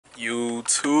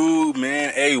YouTube,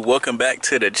 man. Hey, welcome back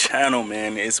to the channel,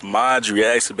 man. It's MaJJ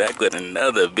Reacts back with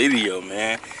another video,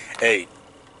 man. Hey,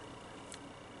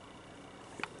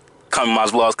 call me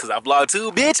MaJJ Vlogs because I vlog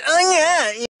too, bitch. Oh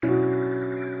yeah.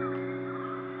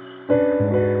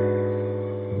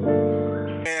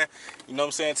 You know what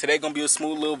I'm saying? Today gonna be a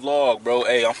smooth little vlog, bro.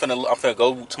 Hey, I'm finna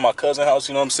go to my cousin's house,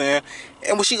 you know what I'm saying?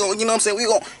 And what she gonna, you know what I'm saying?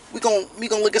 We gonna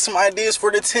look at some ideas for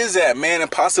the tiz at, man,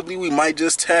 and possibly we might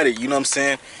just tat it, you know what I'm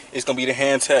saying? It's gonna be the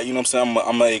hand tat, you know what I'm saying?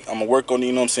 I'm gonna work on it,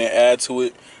 you know what I'm saying? Add to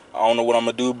it. I don't know what I'm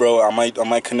gonna do, bro. I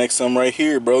might connect some right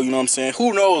here, bro. You know what I'm saying?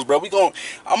 Who knows, bro?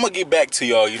 I'm gonna get back to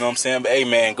y'all, you know what I'm saying? But hey,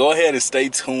 man, go ahead and stay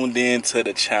tuned in to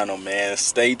the channel, man.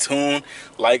 Stay tuned,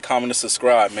 like, comment, and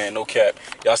subscribe, man. No cap.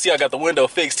 Y'all see I got the window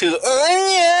fixed too.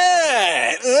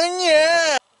 Yeah,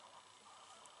 yeah.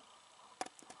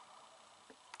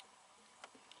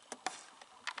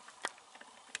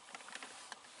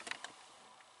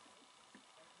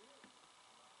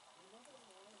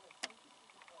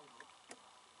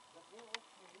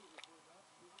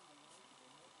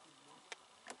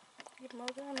 Your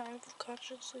mother and I have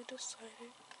consciously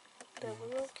decided that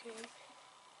we're okay.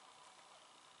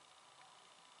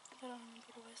 I don't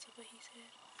remember the rest of what he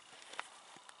said.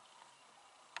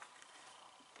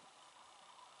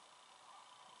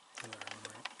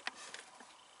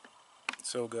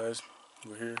 So guys,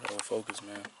 we're here. Oh, focus,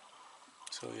 man.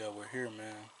 So yeah, we're here,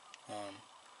 man.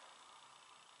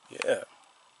 Yeah,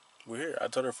 we're here. I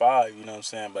told her 5, you know what I'm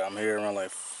saying, but I'm here around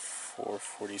like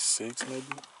 4:46, maybe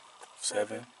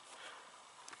 7.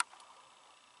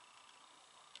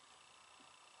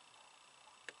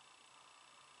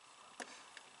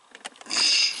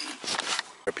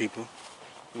 People,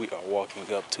 we are walking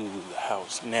up to the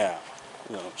house now.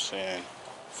 You know what I'm saying?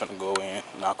 Finna go in,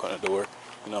 knock on the door.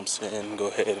 You know what I'm saying? Go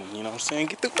ahead and, you know what I'm saying,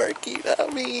 get the work, you know what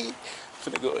I mean?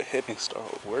 Finna go ahead and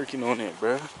start working on it,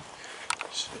 bruh.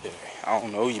 Shit, I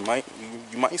don't know. You might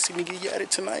see me get at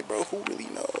it tonight, bro. Who really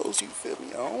knows? You feel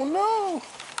me? I don't know.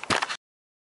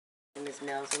 And his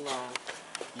nails are long.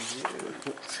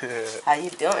 Yeah. How you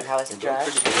doing? How was the drive?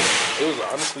 It was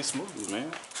honestly smooth,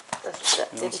 man. That's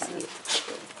good to see you.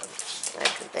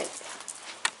 Nice and thanks.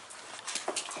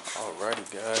 Alrighty,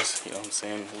 guys. You know what I'm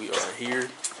saying? We are here.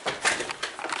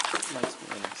 Nice,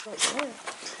 man.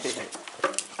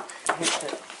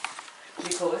 You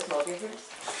cool with smoking first?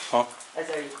 Huh? I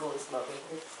said, are you cool with smoking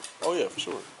first? Oh, yeah, for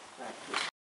sure. Right.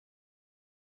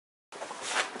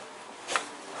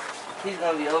 He's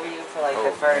gonna be over you for like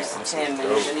the first 10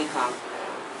 minutes and he comes.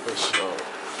 For sure.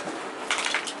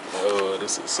 Oh,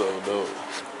 this is so dope.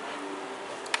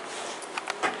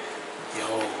 Yo.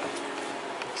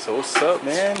 So what's up,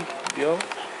 man? Yo.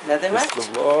 Nothing much. This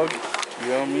is the vlog. You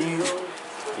know what I mean?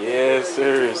 Yes,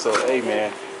 sir. So, hey,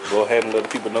 man, go ahead and let the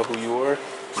people know who you are. You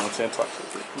know what I'm saying? Talk to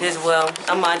them. Just well,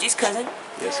 I'm MaJJ's cousin.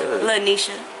 Yes, sir.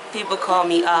 Lanisha. People call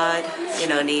me Odd. You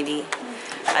know, Nene.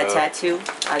 I tattoo.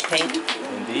 I paint.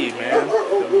 Indeed, man.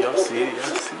 Y'all see it.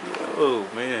 Y'all see it. Oh,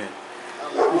 man.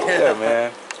 Yeah,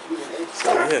 man.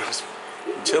 So, yeah, just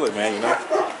chilling, man, you know?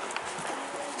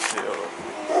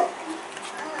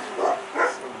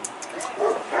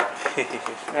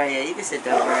 Right, yeah, you can sit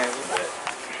down wherever.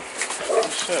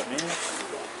 What's up, man?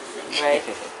 Right.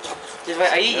 Just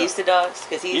right. Are you used to dogs?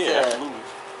 Cause he's absolutely.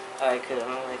 Alright, cool.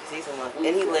 Like, cause he's a monk, and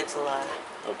he licks a lot.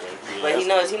 Okay. Yeah, But he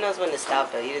knows when to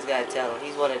stop though. You just gotta tell him.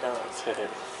 He's one of those.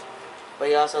 But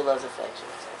he also loves affection.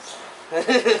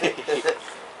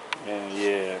 Man,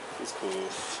 yeah, it's cool.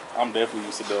 I'm definitely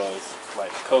used to dogs.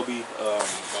 Like Kobe,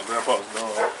 my grandpa's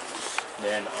dog.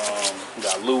 Then we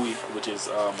got Louie, which is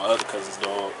my other cousin's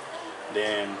dog.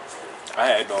 Then I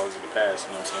had dogs in the past,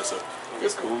 you know what I'm saying? So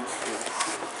it's cool. So,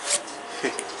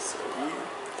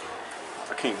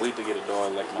 yeah. I can't wait to get a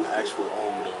dog like my actual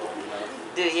own dog, you know?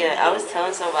 Dude, yeah, I was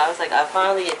telling somebody, I was like, I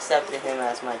finally accepted him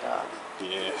as my dog.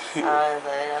 Yeah. I was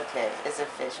like, okay, it's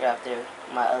official after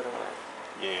my other one.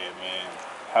 Yeah, man.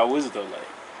 How is it though, like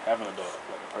having a dog,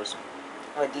 like a person?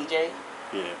 Oh, DJ?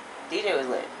 Yeah. DJ was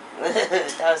lit.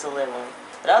 That was a lit one.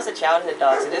 But that was a childhood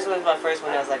dog, so this one's my first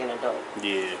one that was like an adult.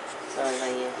 Yeah. So I was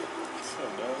like, yeah. What's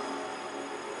up, dog?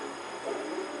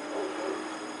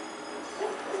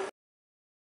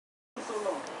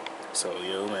 So,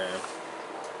 yo, man.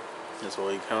 That's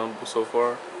all you count so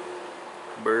far?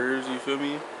 Birds, you feel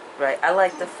me? Right, I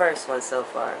like the first one so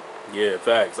far. Yeah,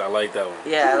 facts. I like that one.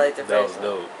 Yeah, I like the first one.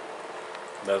 That was dope.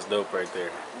 That's dope right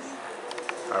there.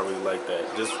 I really like that.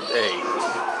 Just, hey,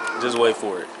 just wait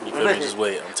for it. You feel me? Just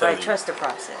wait. I'm telling you. Trust the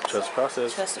process. Trust the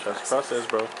process. Trust the process,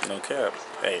 bro. No cap.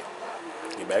 Hey,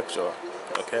 get back with y'all.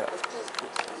 No cap.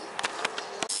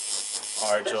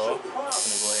 Alright, y'all. I'm gonna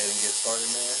go ahead and get started,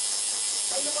 man.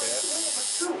 No cap.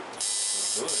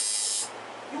 Let's do it.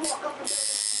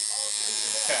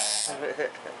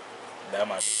 That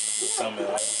might be something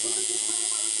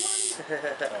else.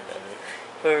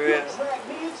 For real.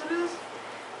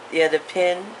 Yeah, the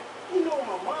pin. You know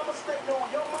my mama stay, know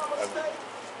your mama stay.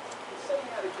 You say you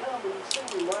had a gun when you see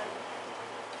me, right?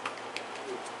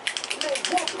 Name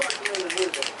one person in the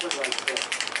hood that play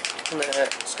like that.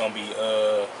 It's gonna be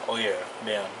oh yeah,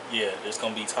 damn, yeah. It's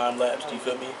gonna be time lapse. Do you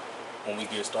feel me? When we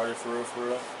get started for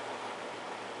real.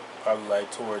 Probably like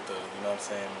toward the, you know what I'm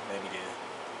saying? Maybe the,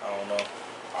 I don't know.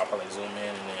 I'll probably zoom in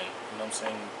and then, you know what I'm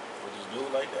saying? We'll just do it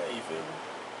like that. You feel me?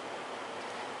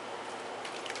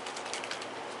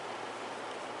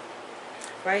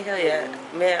 Right, hell yeah.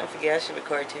 Man, I forget I should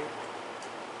record too.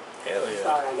 Hell yeah.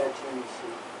 Sorry, I got you in this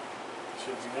shit.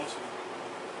 Shit, if you want to,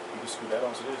 you can screw that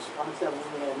onto this. I'm telling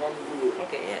you, man, nothing to do with it.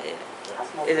 Okay, yeah. I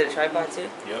smoke Is it a tripod too?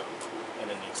 Yep.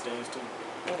 And then the extends too.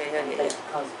 Okay, hell yeah. That's the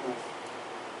consequence.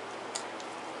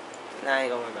 Nah, I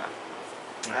ain't gonna worry about it.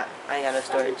 I ain't got no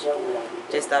storage.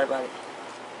 Just thought about it.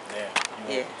 Damn.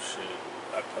 Yeah. Shit.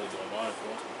 I probably do mine if you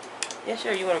want to. Yeah,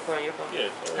 sure. You want to record on your phone? Yeah.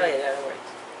 Hell yeah, that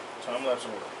works. Time lapse or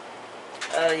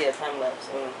what? Yeah, time lapse.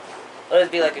 It'll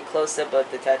just be like a close up of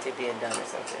the tattoo being done or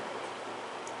something.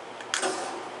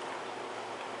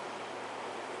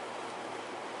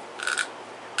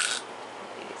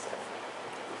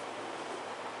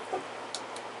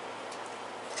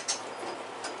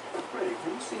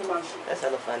 That's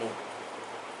hella funny.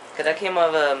 Cause I came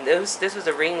off this was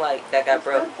a ring light that got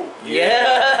broke.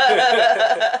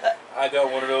 Yeah. I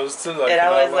got one of those too. Like, and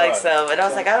I was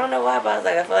like, I don't know why, but I was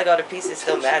like, I feel like all the pieces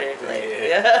still matter. Like,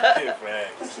 yeah.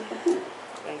 Facts.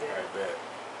 Alright, bet.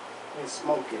 It's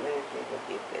smoking. Let me think of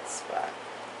a good spot.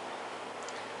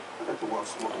 I got the one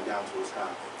smoking down to his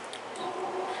house.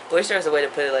 Wish there was a way to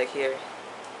put it like here.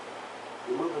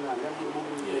 You're moving out. Never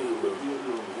moving. Yeah,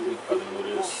 we probably know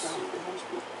this.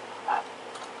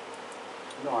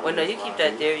 Well, no, you keep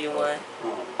that there you want.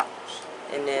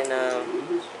 And then, let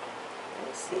me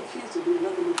see.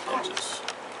 Just,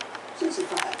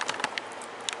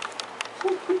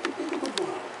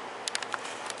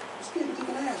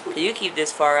 You keep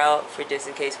this far out for just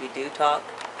in case we do talk.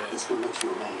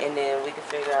 yeah. And then we can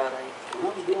figure out, like,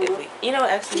 if we, you know,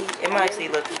 actually, it might actually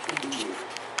look,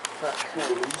 fuck.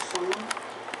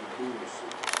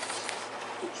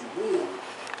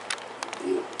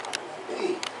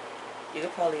 You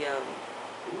could probably,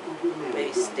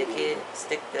 maybe stick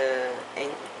the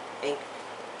ink,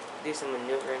 do some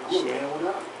maneuvering and shit.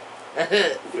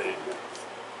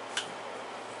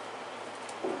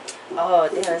 Oh,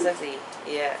 damn, that's actually,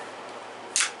 yeah.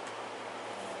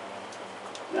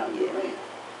 I'm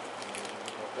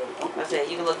saying,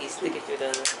 you can look, you stick it through the,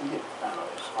 yeah,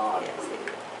 stick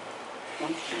it.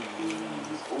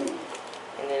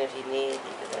 And then if you need, you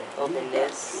could like open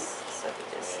this, so I could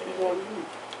just see.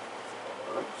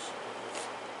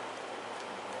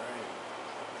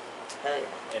 Hell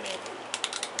yeah. And then,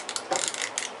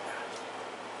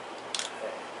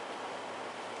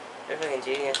 They're fucking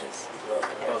geniuses.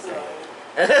 okay.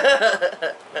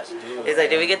 It's like,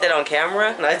 did we get that on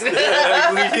camera? Nice. We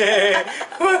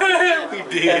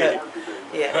did.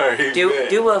 Yeah. Right,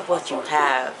 do with what you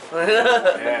have.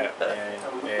 Yeah, man.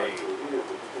 Hey.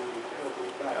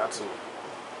 Got to.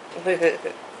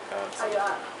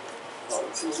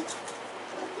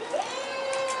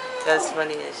 That's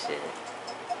funny as shit.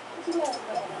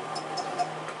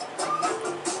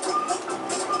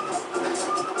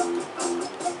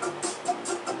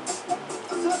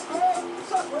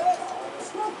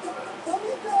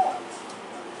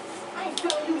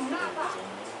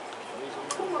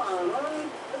 Come on, man.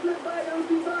 Let's let bygones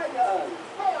be bygones.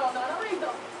 Hell no, now raise the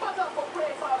fuck up for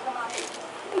Craig Bob's in my head.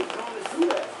 Who's going to do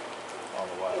that? On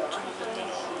the watch.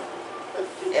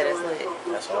 Yeah, that's lit.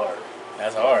 That's hard.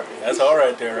 That's hard. That's hard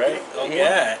right there, right? Oh,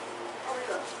 yeah.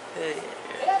 Yeah.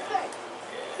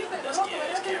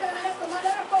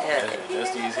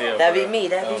 Just these here. That'd be bro. me.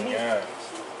 That'd be me. Yeah.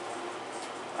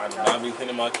 I do not be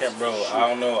cleaning my cap, bro. I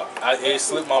don't know. It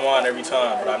slipped my mind every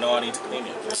time, but I know I need to clean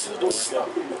it. This is the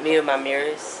workout. Me with my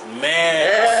mirrors. Man,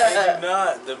 I kid you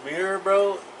not. The mirror,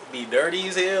 bro, be dirty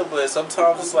as hell, but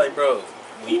sometimes it's like, bro,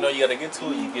 when you know you gotta get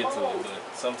to it, you get to it.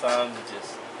 But sometimes it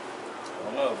just, I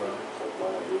don't know, bro.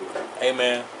 Hey,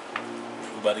 man,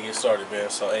 we about to get started,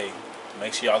 man. So, hey,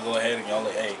 make sure y'all go ahead and y'all,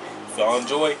 hey, if y'all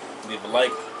enjoy, leave a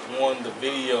like on the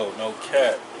video, no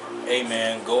cap. Hey,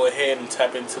 man, go ahead and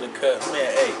tap into the cut.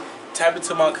 Man, hey, tap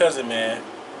into my cousin, man.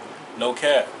 No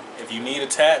cap. If you need a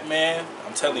tap, man,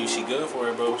 I'm telling you, she good for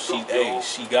it, bro. She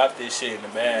got this shit in the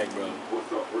bag, bro.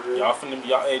 Y'all finna,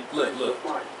 hey, look.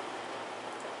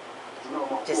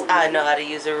 Just I know how to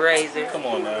use a razor. Come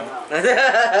on now.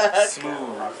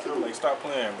 Smooth. Like, stop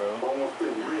playing, bro.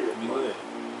 Be lit.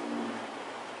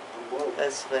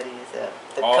 That's funny as hell.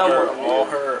 The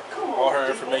All her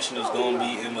information is gonna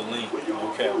be in the link.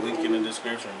 No cap. Link in the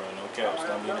description, bro. No cap. It's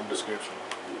gonna be in the description.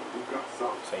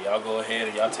 So y'all go ahead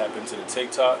and y'all tap into the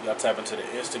TikTok, y'all tap into the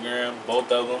Instagram,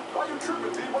 both of them.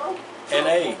 And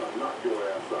hey,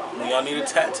 when y'all need a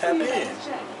tap in.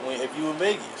 If you in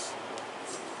Vegas.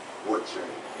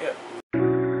 Yeah.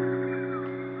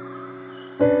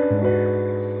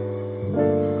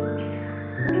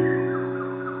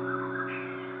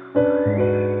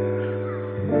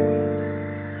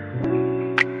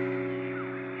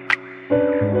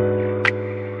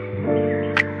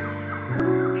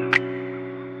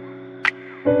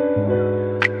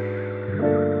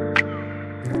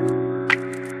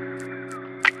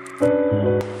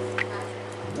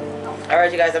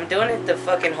 Alright, you guys, I'm doing it the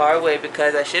fucking hard way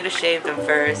because I should have shaved them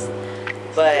first,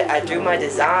 but I drew my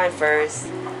design first,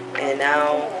 and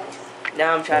now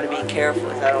I'm trying to be careful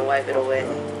so I don't wipe it away.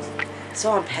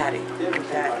 So I'm patting. I'm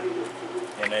patting.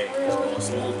 And hey, it's going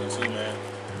smoothly too, man.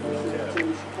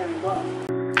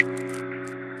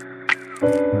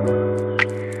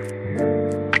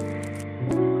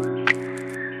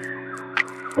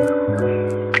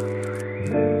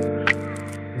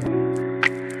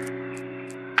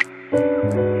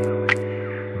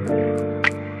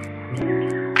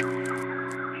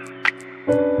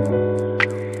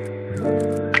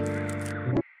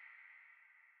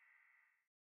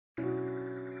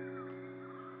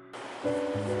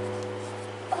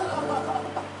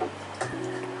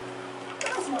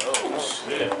 Oh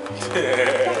shit.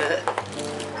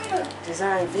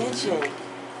 Design invention.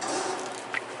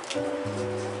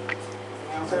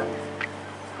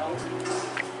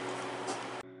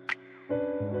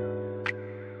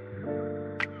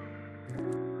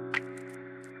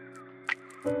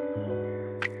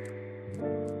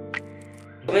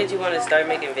 What made you want to start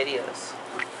making videos?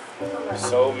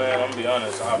 So man, I'm gonna be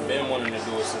honest. I've been wanting to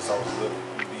do it since I was little.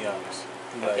 To be honest,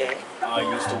 like Okay. I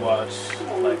used to watch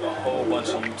like a whole bunch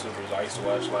of YouTubers. I used to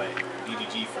watch like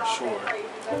DDG for sure.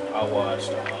 I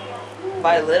watched.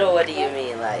 By little, what do you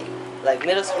mean? Like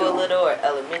middle school little or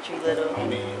elementary little? I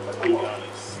mean, to be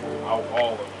honest, all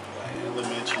of them. Like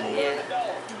elementary, Yeah.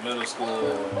 middle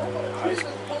school, high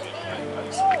school. Even. Like I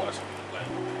used to be watching like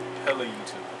hella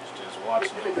YouTubers, just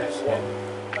watching them.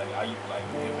 Like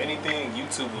if anything,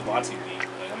 YouTube was my TV.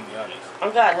 Like I'm gonna be honest.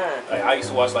 Oh God, huh? Like I used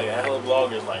to watch like a hella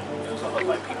bloggers. Like it was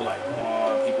like people like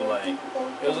people like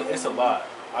it's a lot.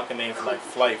 I can name for like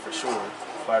Flight for sure.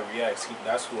 Flight Reacts.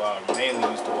 That's who I mainly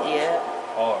used to watch. Yeah.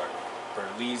 Hard.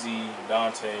 Berlizzi,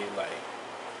 Dante, like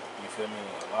you feel me?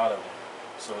 A lot of them.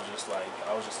 So just like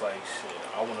I was just like shit.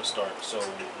 I want to start. So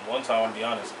one time, I'll be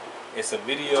honest. It's a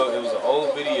video. It was an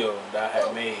old video that I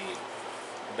had made.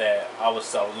 That I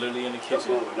was literally in the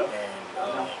kitchen, and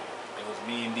it was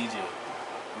me and DJ.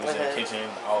 We was in the kitchen.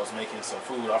 I was making some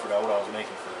food. I forgot what I was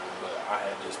making for, but I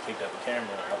had just picked up the camera.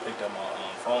 I picked up my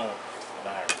phone, and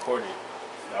I had recorded.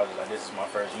 And I was like, "This is my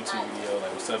first YouTube video.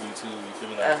 Like, what's up, YouTube? You feel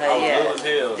me? Like, I was little as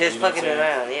hell. Just fucking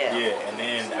around, yeah. Yeah. And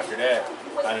then after that,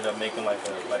 I ended up making like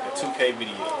a 2K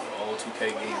video, old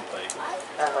 2K gameplay.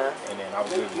 And then I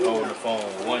was literally holding the phone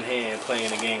with one hand,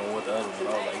 playing the game with the other one.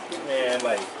 I was like, man,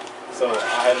 like. So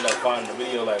I ended up finding the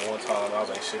video like one time, and I was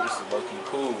like, shit, this is low-key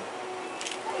cool.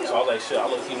 So I was like, shit, I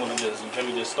low-key want to just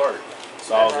start.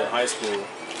 So I was in high school,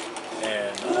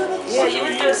 and yeah, you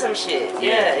were doing some shit.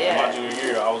 Yeah. My junior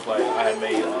year, I was like, I had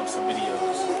made some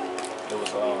videos. It was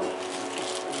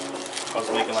I was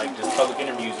making like just public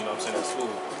interviews, you know what I'm saying, at school.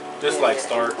 Just like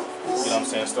start, you know what I'm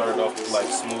saying, started off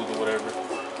like smooth or whatever.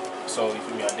 So you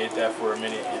feel me? I did that for a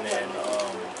minute, and then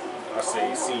I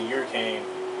say senior year came.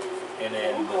 And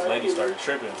then this lady started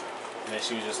tripping, and then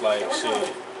she was just like,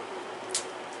 "Shit,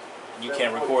 you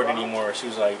can't record anymore." She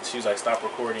was like, "Stop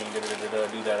recording,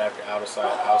 do that after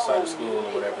outside of school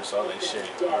or whatever." So I was like, "Shit,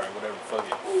 all right, whatever, fuck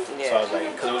it." Yeah. So I was like,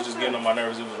 because it was just getting on my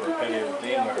nerves. It was a repetitive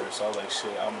thing with her. So I was like,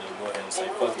 "Shit, I'm gonna just go ahead and say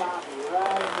fuck it,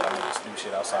 and then I'm gonna just do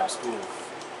shit outside of school."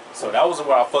 So that was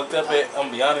where I fucked up at. I'm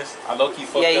gonna be honest. I low key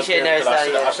fucked up there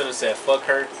because I should have said fuck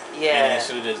her. Yeah. And then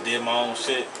should have just did my own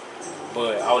shit.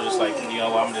 But I was just like, you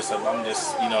know, I'm just,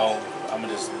 you know, I'm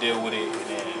gonna just deal with it and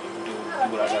then do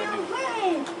what I gotta do.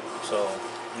 So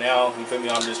now, you feel me?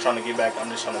 I'm just trying to get back. I'm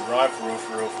just trying to grind for real.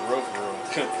 Grind for real.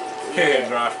 You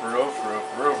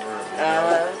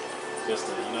know? Just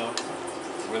to, you know,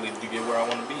 really to get where I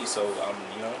want to be. So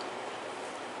you know,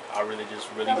 I really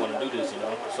want to do this. You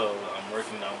know, so I'm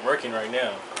working right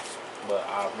now. But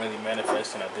I'm really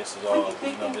manifesting that this is all,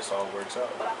 you know, this all works out.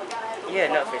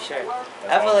 Yeah, no, for sure. As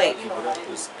I long feel as like, keep it up,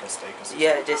 just can stay consistent.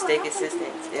 yeah, just stay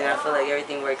consistent. And I feel like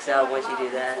everything works out once you do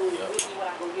that. Yep.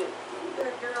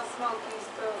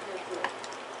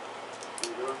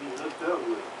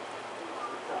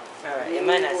 Alright, it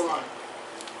might not stay.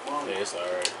 Yeah, it's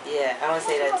alright. Yeah, I want to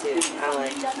say that too. I'm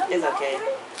like, it's okay.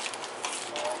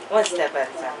 One step at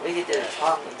a time. We can do the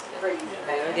talking stuff. Like,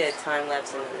 we'll get a time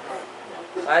lapse another day.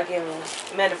 I can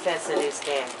manifest a new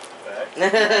scam.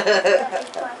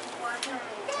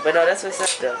 But no, that's what's up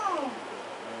though.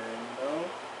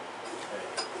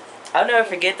 I'll never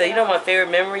forget though. You know my favorite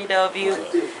memory though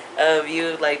of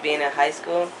you like being in high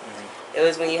school? It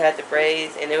was when you had the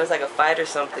braids and there was like a fight or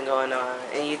something going on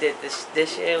and you did this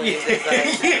shit when you was just like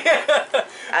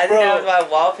I think that was my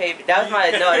wallpaper. That was my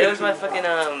it was my fucking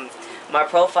my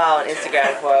profile on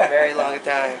Instagram for a very long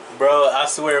time. Bro, I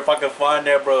swear if I could find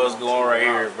that, bro, it's going right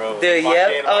here, bro. Dude,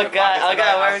 yep. Oh god,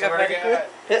 where we go?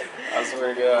 I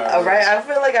swear to God. Alright, I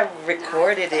feel like I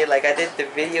recorded it, like I did the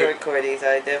video recording, so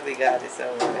I definitely got it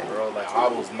somewhere. Bro, like I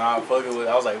was not fucking with it.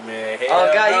 I was like, man, hey.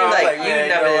 Oh god, no. you like, man, you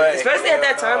never, know what? especially at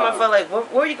that time, I felt like, where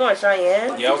were you going,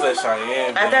 Cheyenne? Yeah, I was at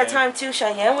Cheyenne. At that time too,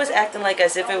 Cheyenne was acting like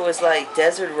as if it was like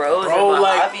Desert Rose or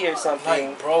Mojave or something.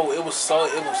 Like, bro, it was so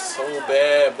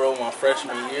bad, bro. My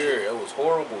freshman year, it was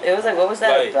horrible. It was like, what was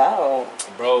that about?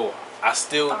 Bro, I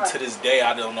still to this day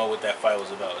I don't know what that fight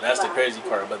was about. That's the crazy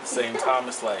part. But at the same time,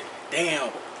 it's like,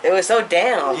 damn. It was so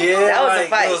damn. Yeah, that was like, a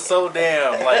fight. It was so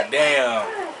damn. Like damn.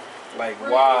 Like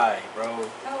why, bro?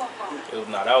 It was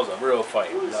that was a real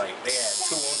fight. Like they had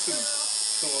 2-on-2.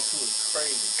 2-on-2 is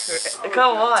crazy.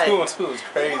 Come on. 2-on-2 is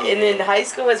crazy. And in high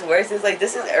school, it's worse. It's like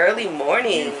this is early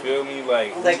morning. You feel me?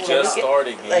 Like just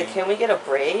started. Game. Like, can we get a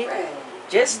break?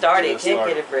 Just started. Can't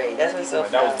get a break. That's what's so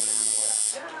fun.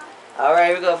 All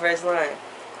right, we go first line.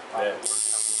 Yeah.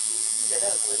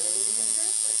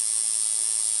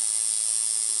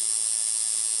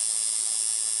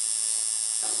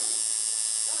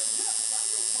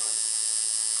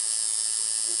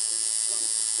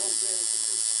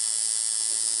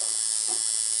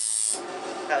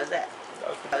 How was that?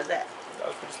 How was that? That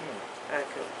was pretty smooth. Alright,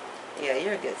 cool. Yeah,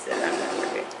 you're a good set.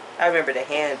 I remember the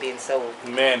hand being so.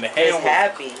 Man, the hand was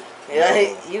happy.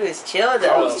 Like, you was chill though.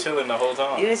 I was chilling the whole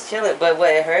time. You was chilling, but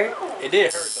what, it hurt? It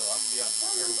did hurt though. I'm gonna be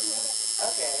honest.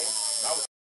 Okay.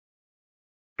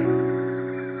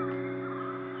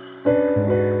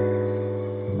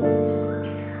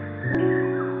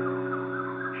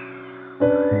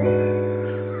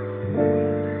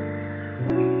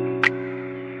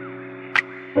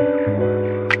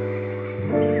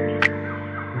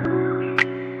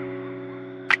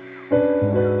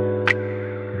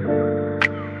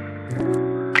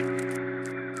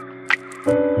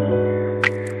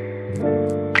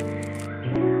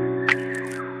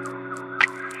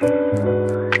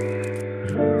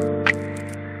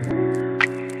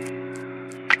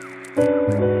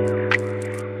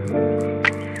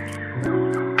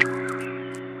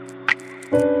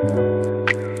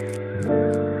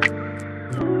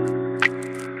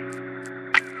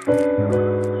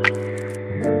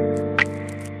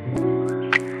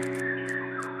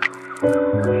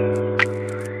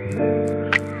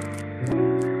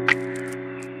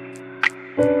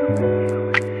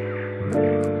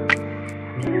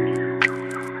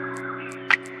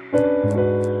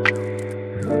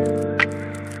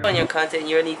 On your content,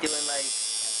 you're only doing like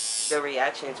the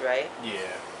reactions, right?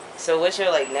 Yeah. So what's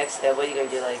your like next step? What are you gonna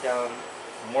do? Like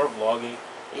more vlogging.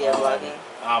 Yeah, vlogging.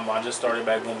 I just started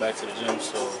going back to the gym,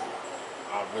 so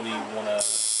I really wanna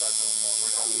start doing more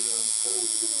workout videos.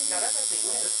 No, that's actually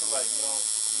good. Just to like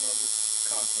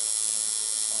just content.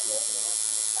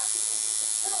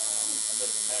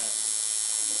 Other than that,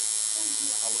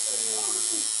 I would say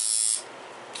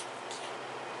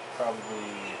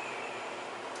probably.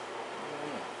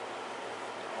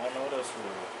 I don't know what else for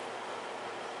real.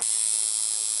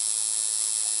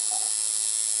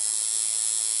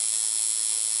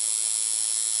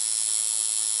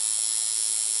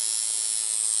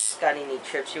 Got any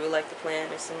trips you would like to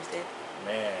plan or something?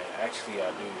 Man, actually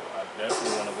I do. I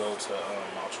definitely want to go to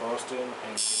Mount Charleston and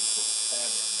get into a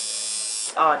cabin,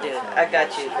 man. Oh, dude, I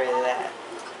got you for that.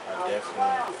 I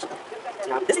definitely.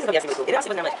 This is gonna be actually cool. It also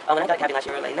wasn't like, when I got a cabin last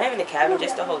year, like not even a cabin,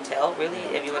 just a hotel. Really,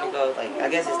 if you want to go, like I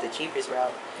guess it's the cheapest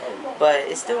route, but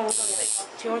it's still only like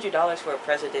 $200 for a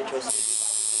presidential suite.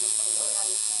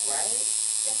 Right?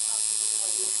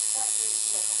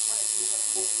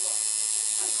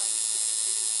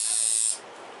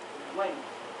 Wait,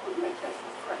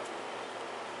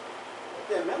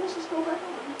 yeah, man, let's just go back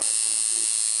over.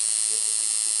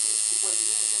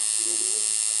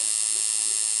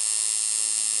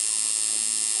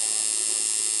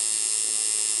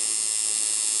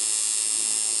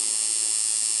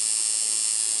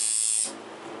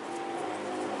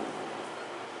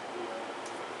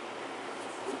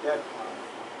 That's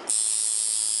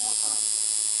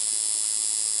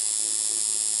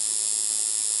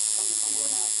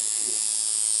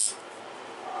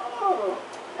Oh,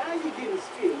 now you getting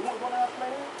scared. You want to go down and play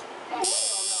that? Hell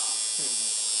no.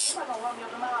 You're not gonna run me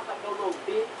up the mouth like no little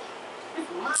bitch. This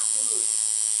is my hood.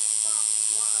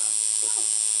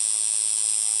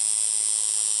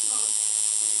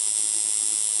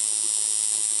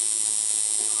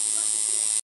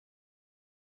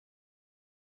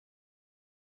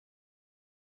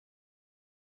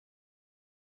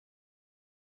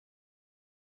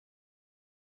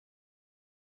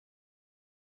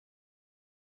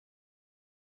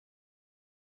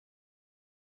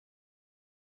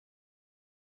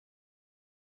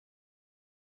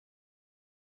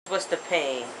 What's the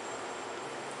pain?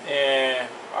 And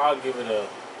I'll give it a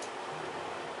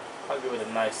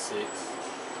nice 6.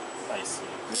 Nice 6.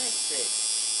 Nice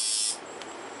 6.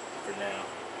 For now.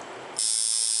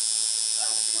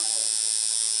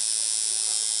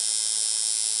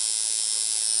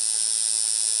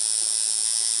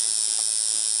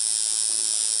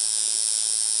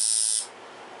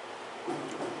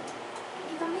 Y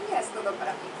también es todo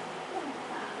para mí.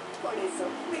 Por eso,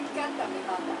 me encanta mi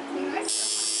Honda. Mi nuestra.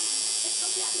 Es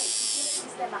confiable y tiene el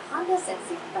sistema Honda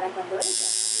Sensing para cuando ella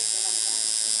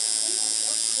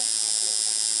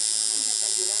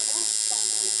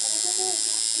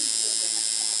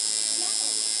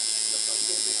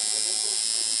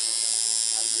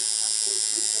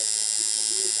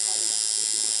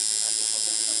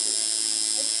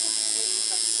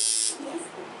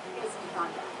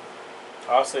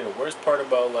I'll say the worst part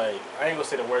about, like, I ain't gonna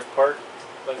say the worst part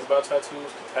like about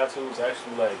tattoos. Tattoos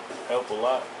actually like help a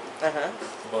lot.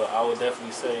 But I would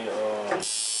definitely say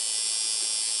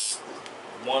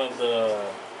one of the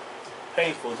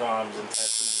painful times in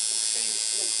tattoos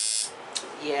is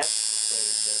shading. Yeah.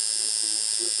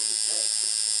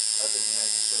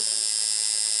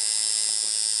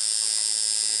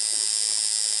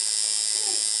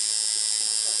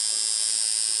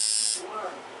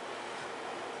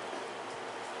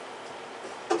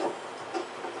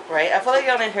 Right, I feel like it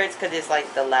only hurts because it's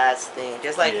like the last thing,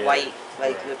 just like white,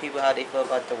 like with people how they feel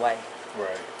about the white.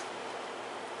 Right.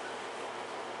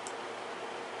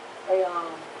 Hey,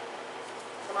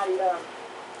 somebody,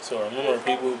 So remember,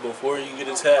 people, before you get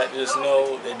a tat, just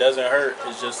know it doesn't hurt.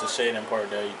 It's just the shading part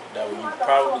that will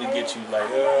probably get you like,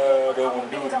 I don't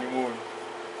want to do it anymore.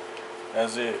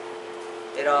 That's it.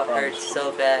 It all hurts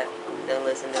so bad. Don't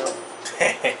listen to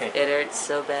it. It hurts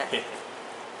so bad.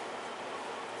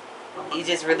 He's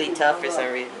just really tough for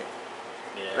some reason.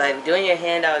 Yeah. Like doing your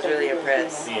hand, I was really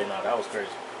impressed. Yeah, no, that was crazy.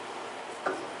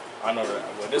 I know that.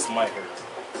 Well, this might hurt.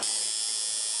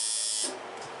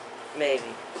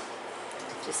 Maybe.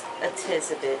 Just a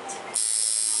tiz a bit.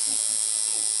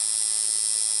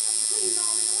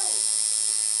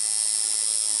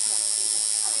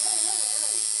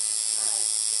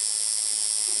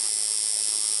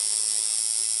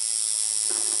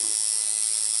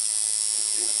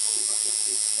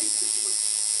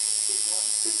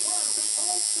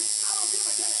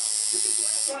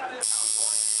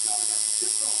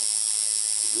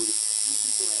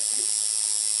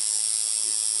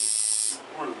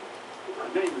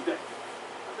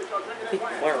 Big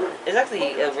Worm. It's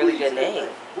actually a really good name.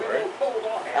 Right?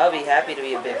 I would be happy to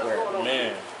be a big worm.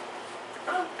 Man.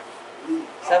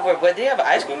 Except for, what, did he have an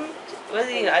ice cream? Was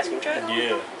he an ice cream truck?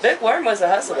 Yeah. Big Worm was a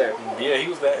hustler. Yeah, he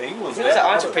was that. He was He was an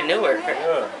entrepreneur.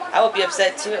 Yeah. I would be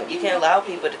upset too. You can't allow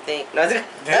people to think. No,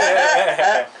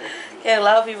 Yeah. can't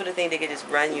allow people to think they can just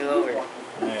run you over.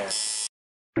 Man.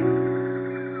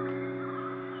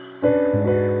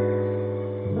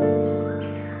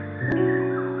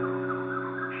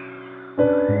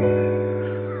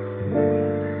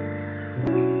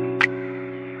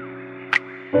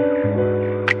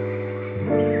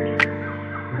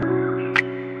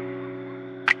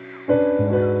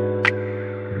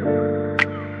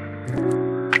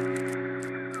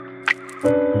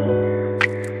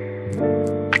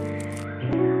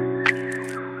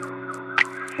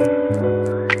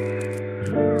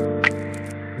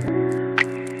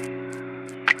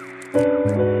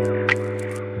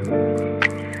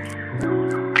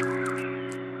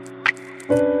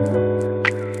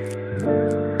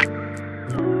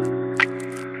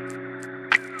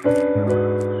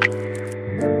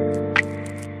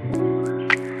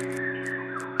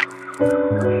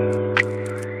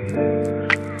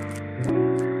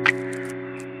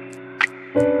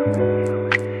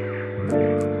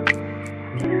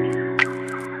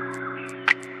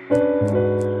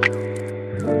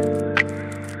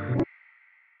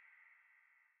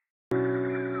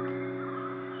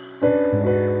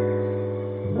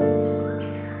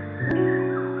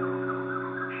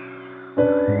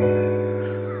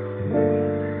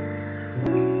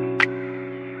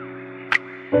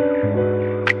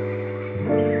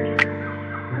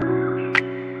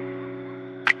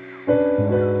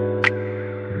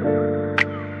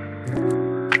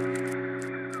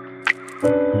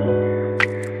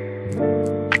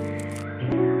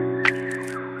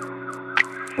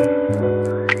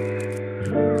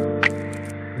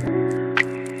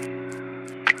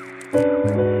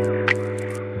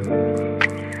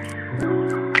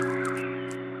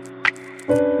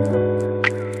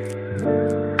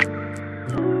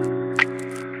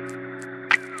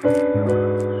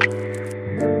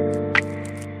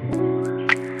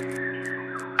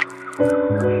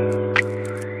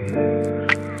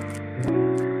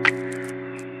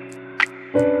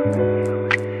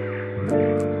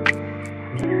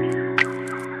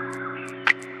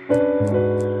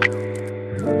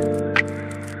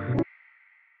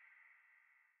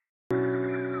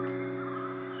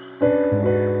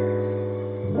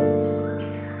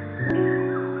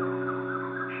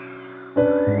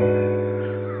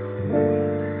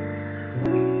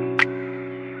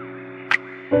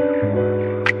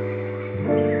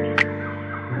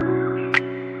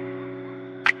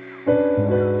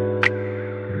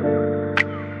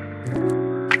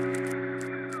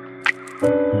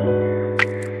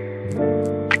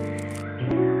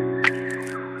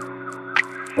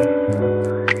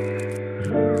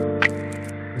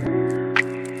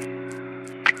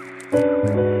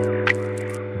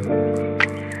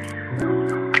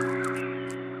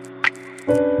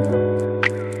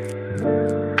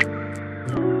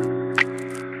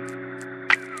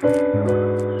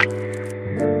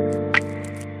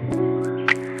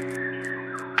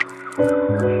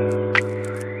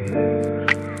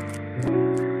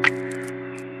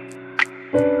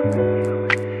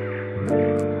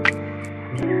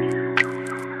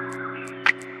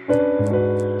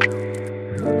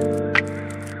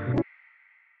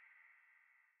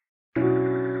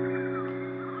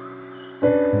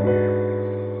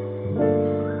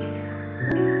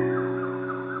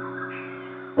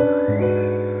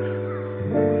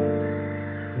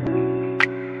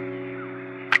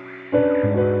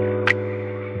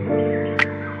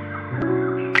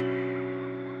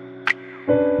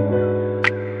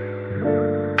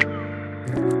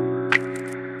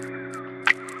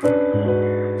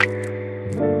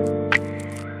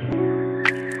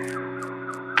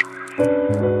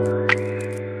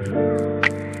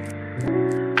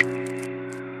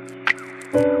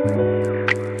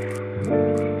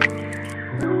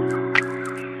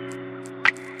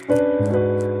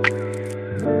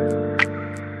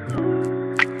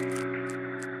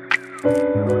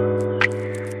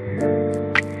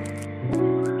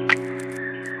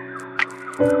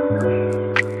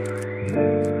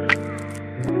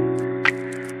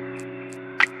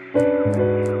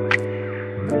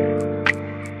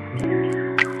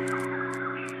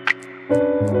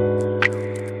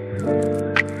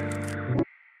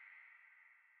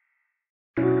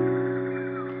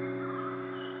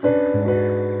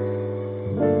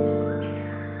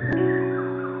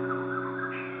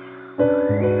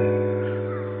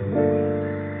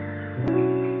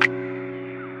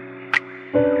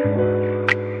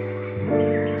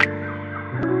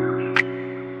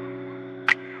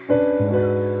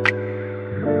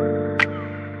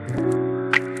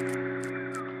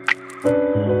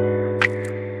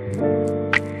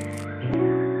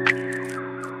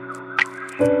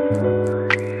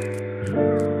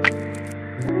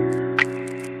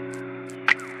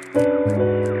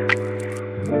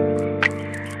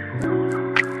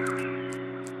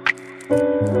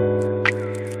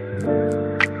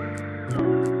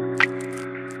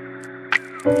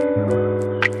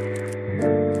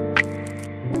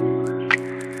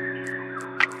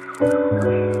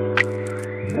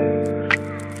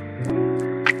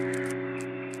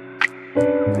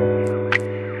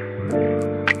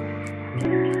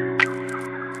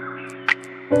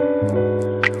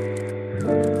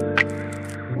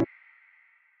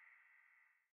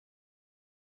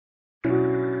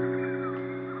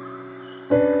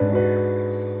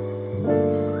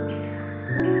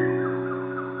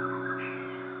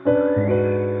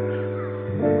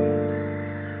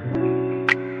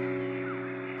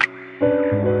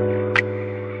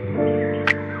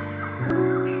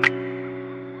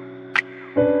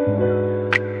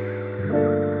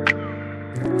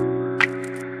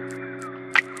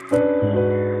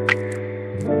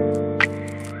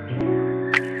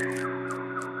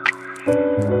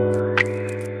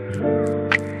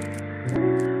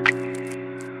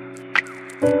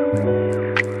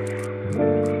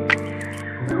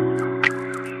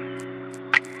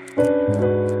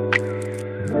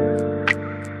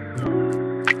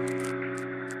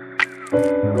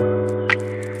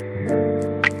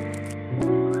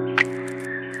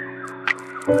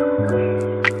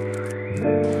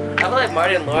 I feel like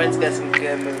Martin Lawrence got some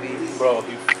good movies. Bro,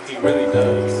 he really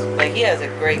does. Like, he has a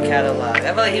great catalog. I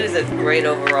feel like he was a great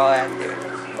overall actor.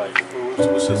 Like,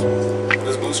 what's this one?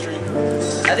 This Blue Street?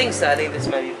 I think so. I think this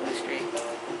might be Blue Street.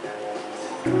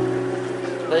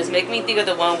 But it's making me think of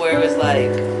the one where it was like,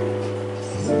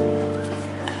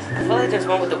 I feel like there's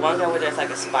one with the one guy where there's like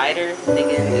a spider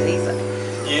thinking that he's like,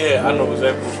 Yeah, I know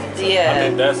exactly which one. Yeah.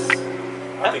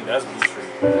 I think that's Blue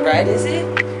Street. right, is it?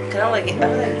 Cause I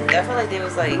feel like they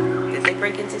was like, did they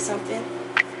break into something?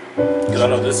 Because I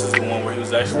know this is the one where he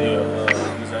was actually a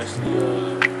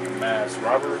mass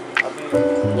robber, I think.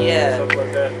 Yeah. Something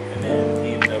like that. And then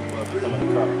he ended up becoming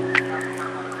a cop.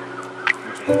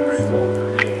 Which was crazy.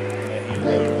 Yeah. And then he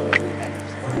ended up...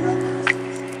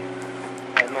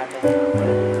 My bad.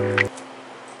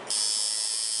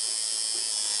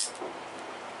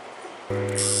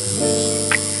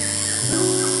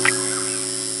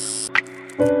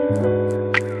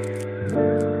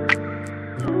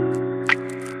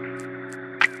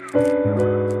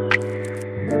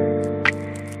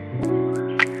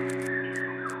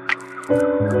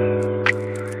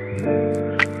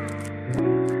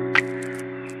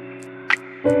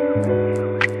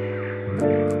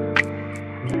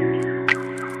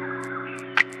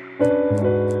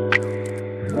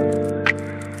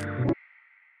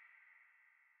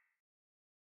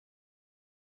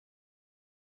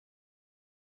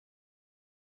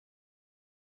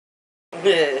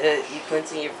 You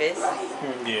clenching your fist?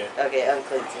 Yeah. Okay, I'm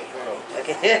clenching.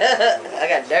 Okay. I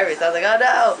got nervous. I was like, oh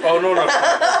no. Oh, no, no. I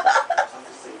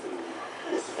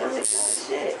was like, oh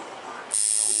shit.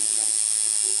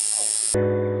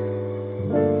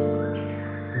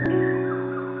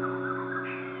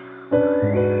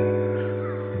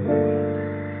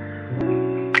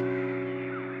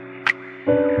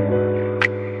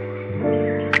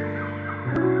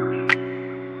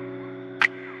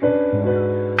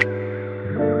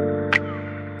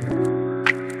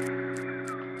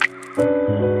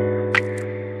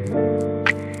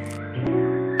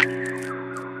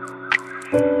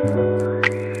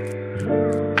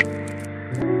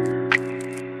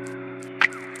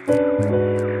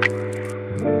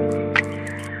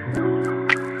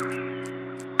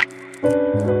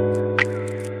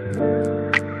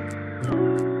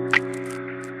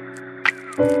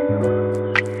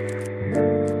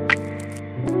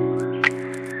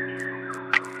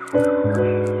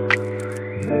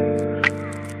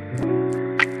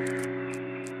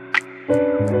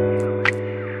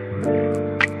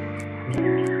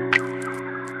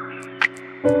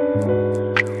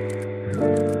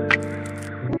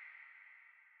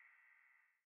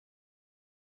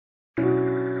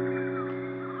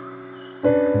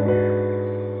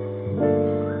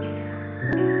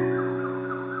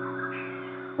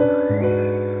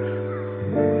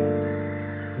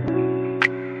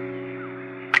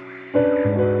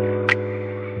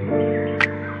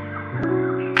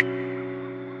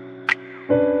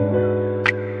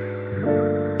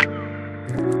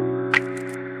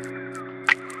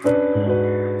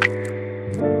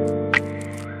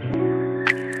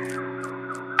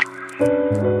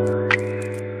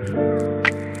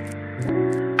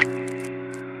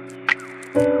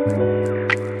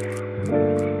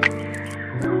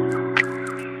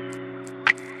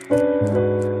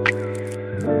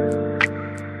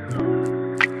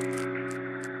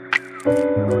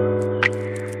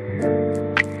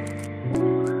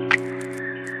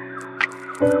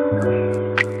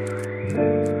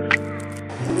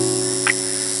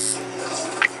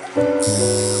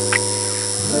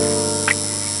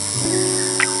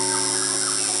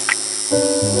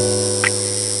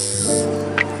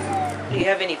 Do you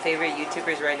have any favorite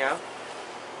YouTubers right now?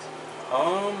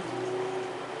 I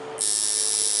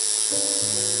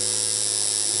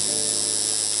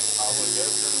would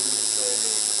definitely say...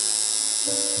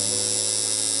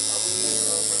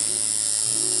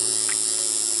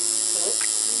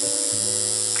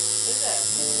 Who's that?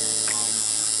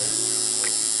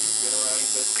 He's been around.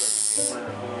 He's basically like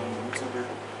a YouTuber.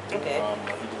 Okay.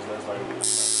 He just does like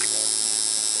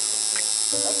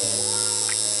Okay.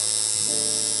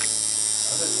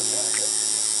 other than that,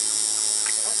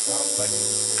 I don't like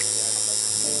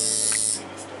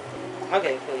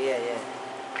Okay, cool, yeah.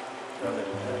 other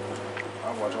than that,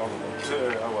 I watch all of them.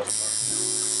 I watch.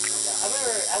 I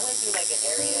remember I went through like an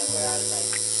area where I was like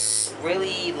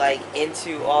really like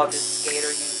into all the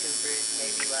skater YouTubers,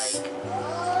 maybe like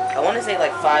I want to say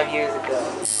like 5 years ago.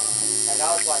 Like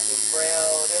I was watching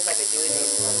Frail. There's like a dude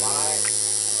named Lamont.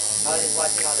 I was just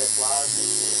watching all their vlogs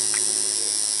and shit.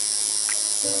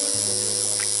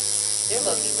 They're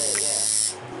low-key lit, yeah.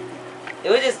 It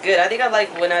was just good. I think I like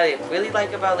when I really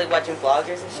like about like watching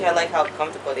vloggers and shit. I like how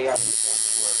comfortable they are.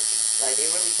 Like they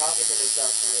really talking to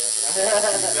themselves for real.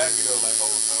 Exactly though, like whole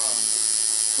time.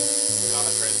 It's kind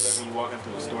of crazy that when you walk into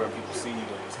a store and people see you,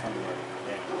 though, it's kind of like,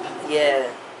 damn. Yeah.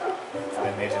 And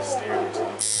then they just stare at you.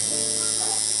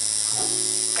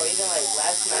 even like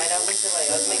last night I was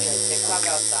making a TikTok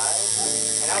outside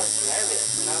and I was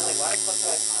nervous and I was like, why the fuck do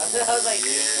I was like,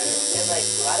 it's like,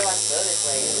 why do I feel this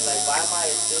way? It's like, why am I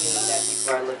assuming that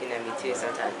people are looking at me too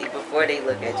sometimes, even before they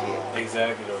look at you?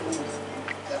 Exactly though.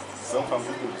 Sometimes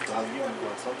people just don't give a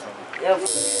fuck sometimes. Yeah, for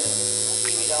real.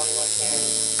 You be the only one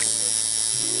caring.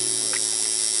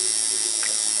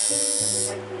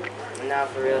 Nah,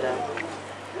 for real though.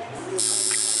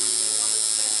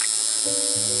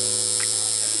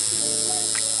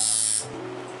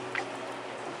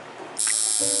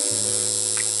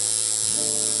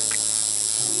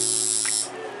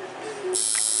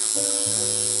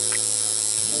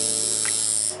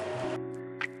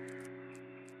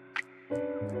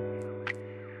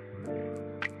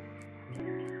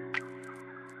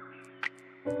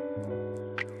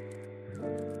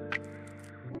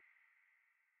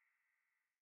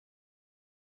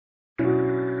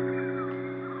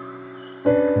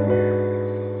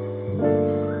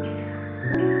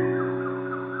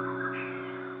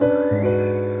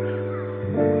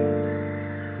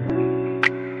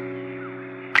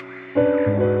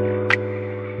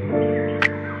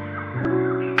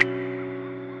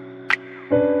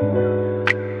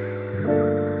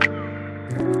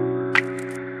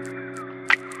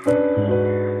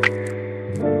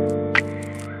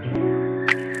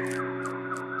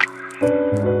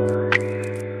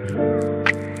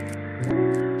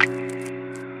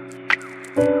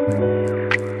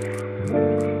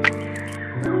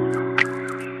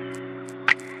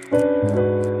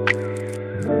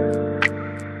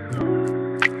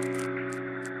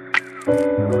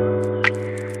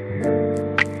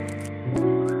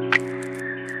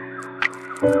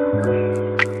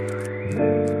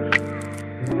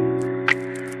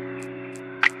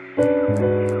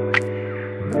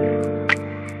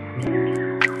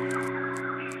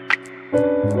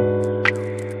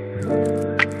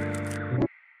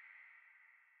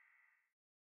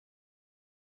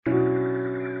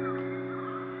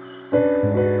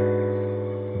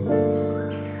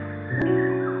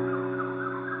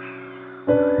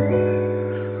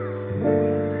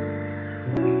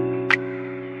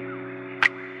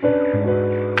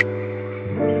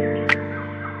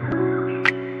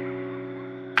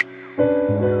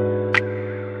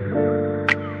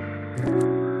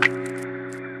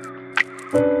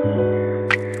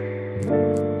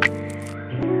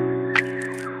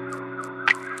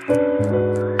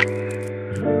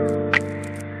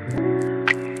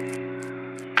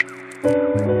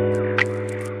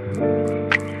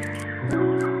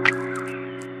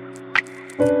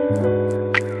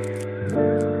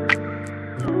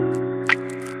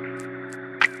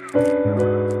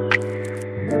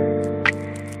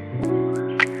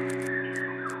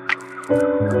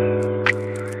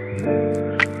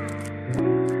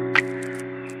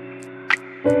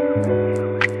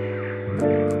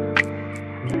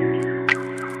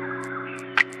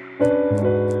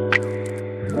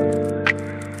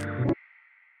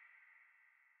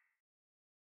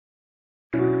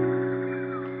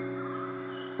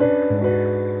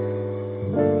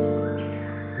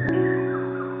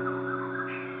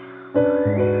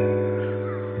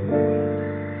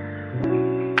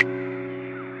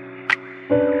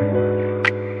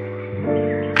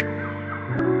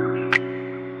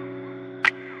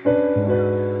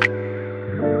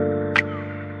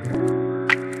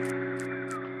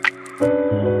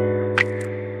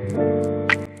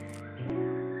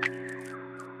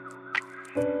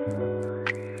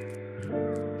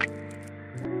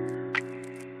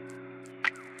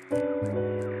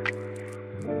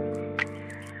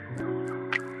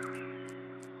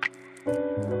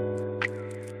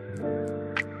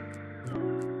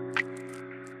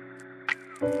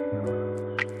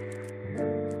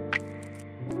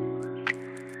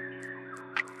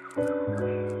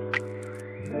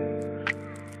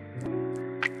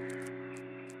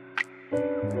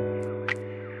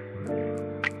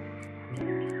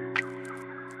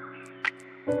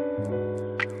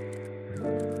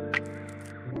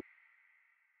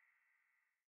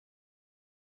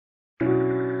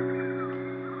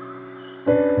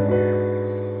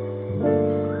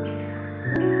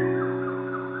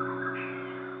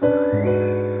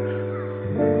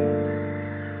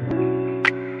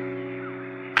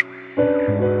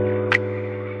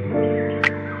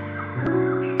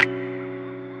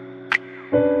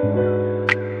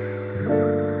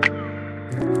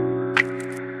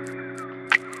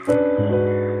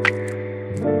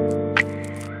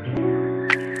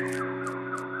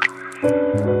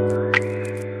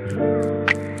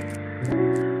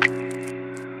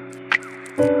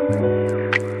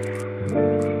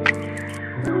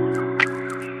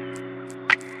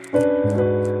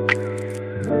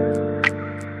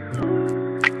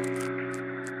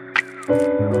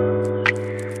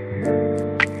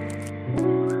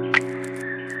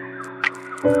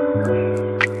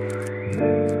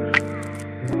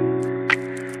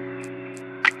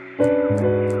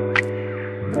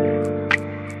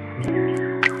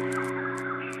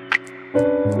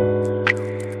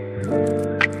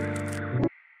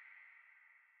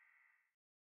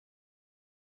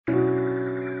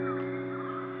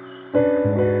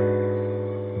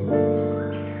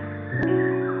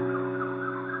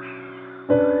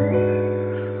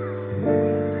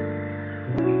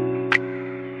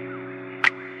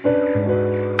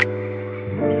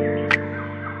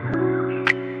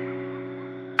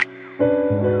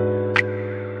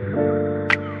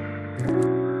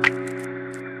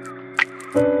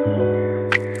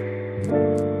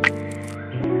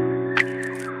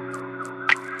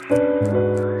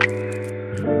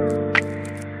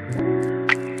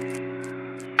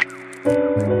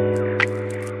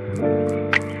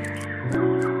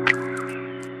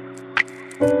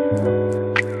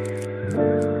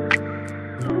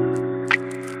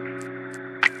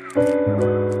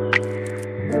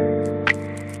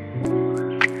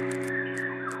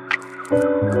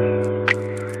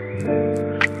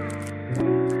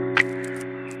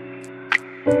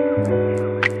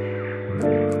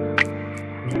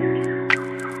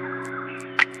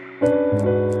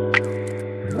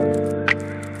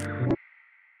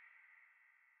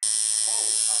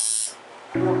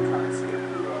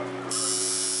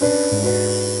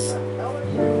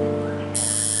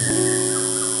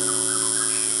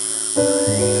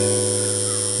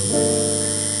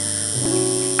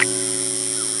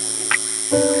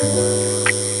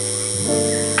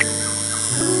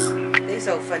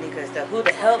 So funny because the "who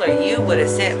the hell are you" would have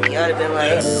sent me. I'd have been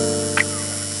like,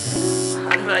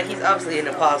 I'm like, he's obviously an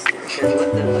imposter. Because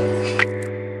what the fuck?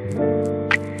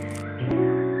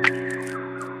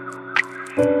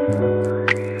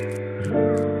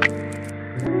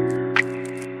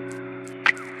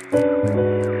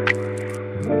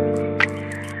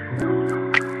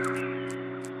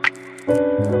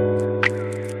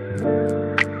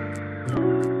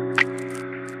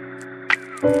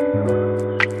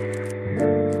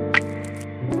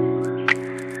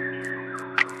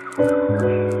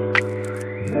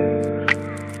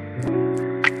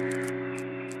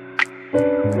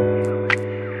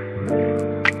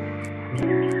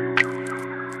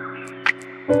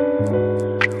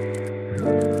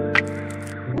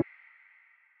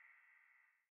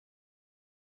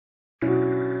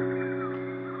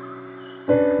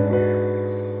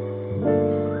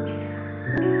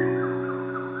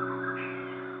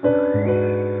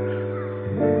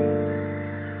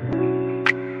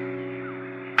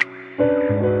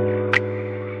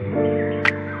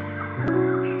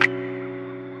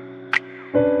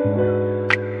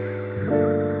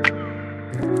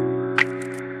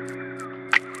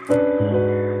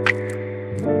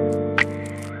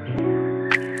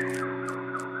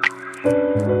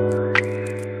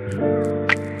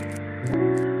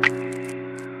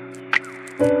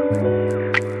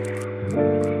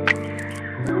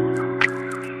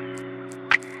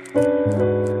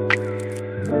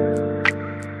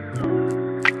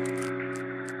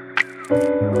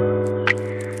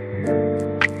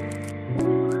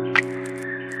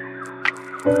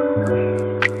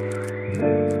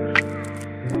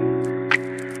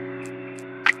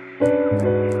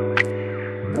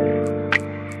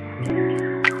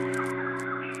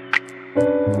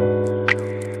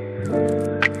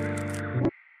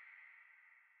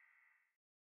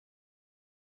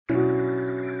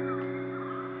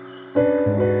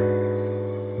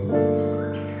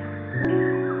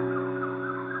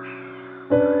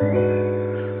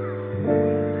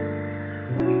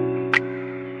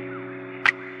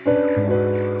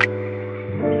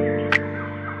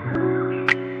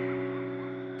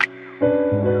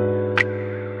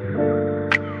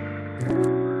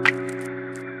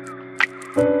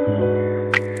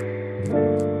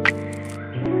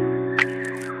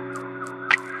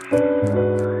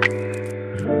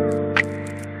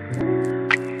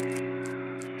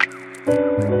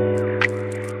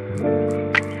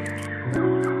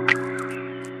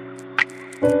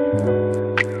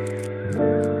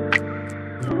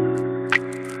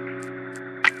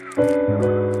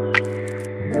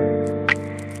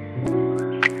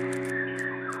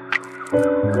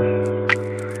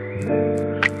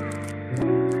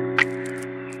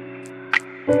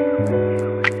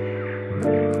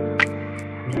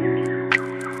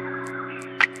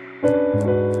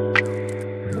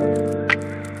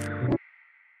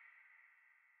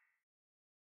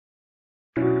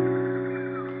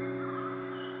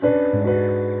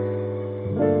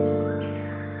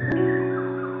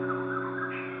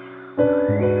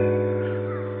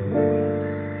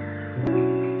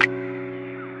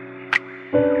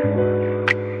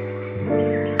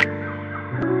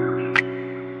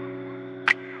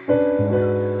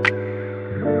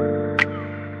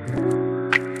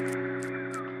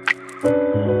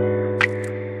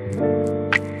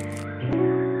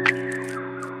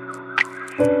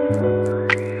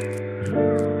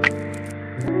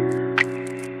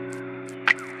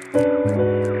 Hey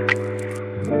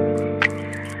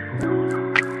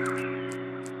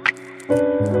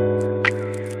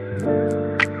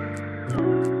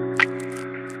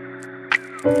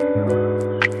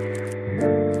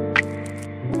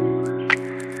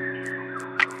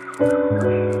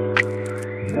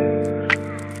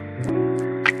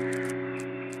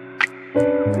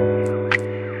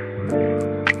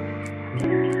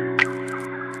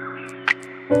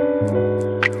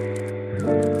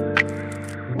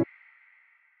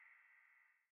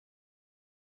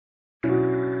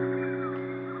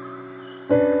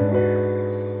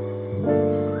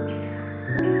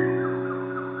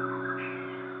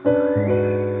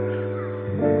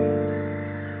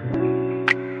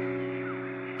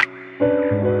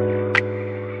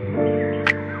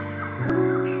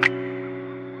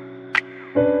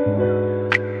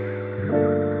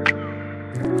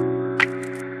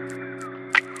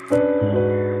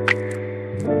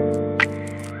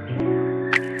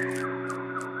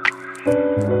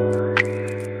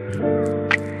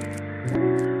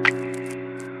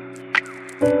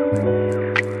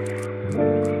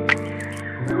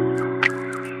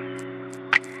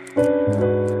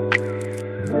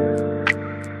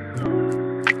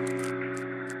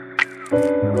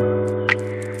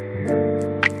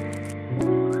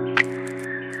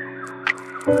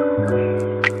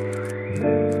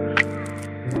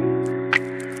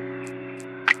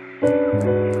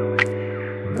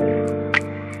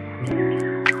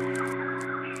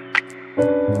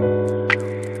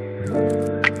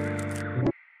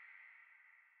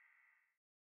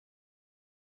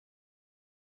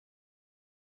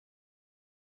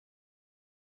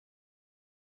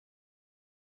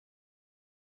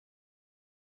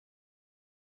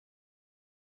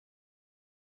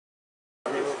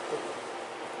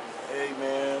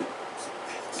man,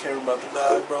 Karen about to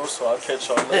die, bro. So I'll catch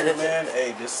y'all later, man.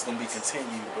 Hey, this is gonna be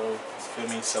continued, bro. Feel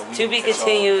me? So we To be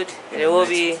continued. It will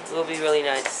be really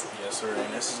nice. Yes, sir.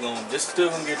 And this still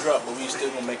gonna get dropped, but we still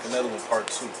gonna make another one, part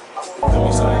 2. Feel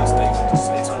me? So hey,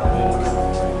 stay tuned,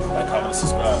 man. Like, comment,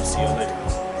 subscribe. See y'all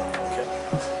later.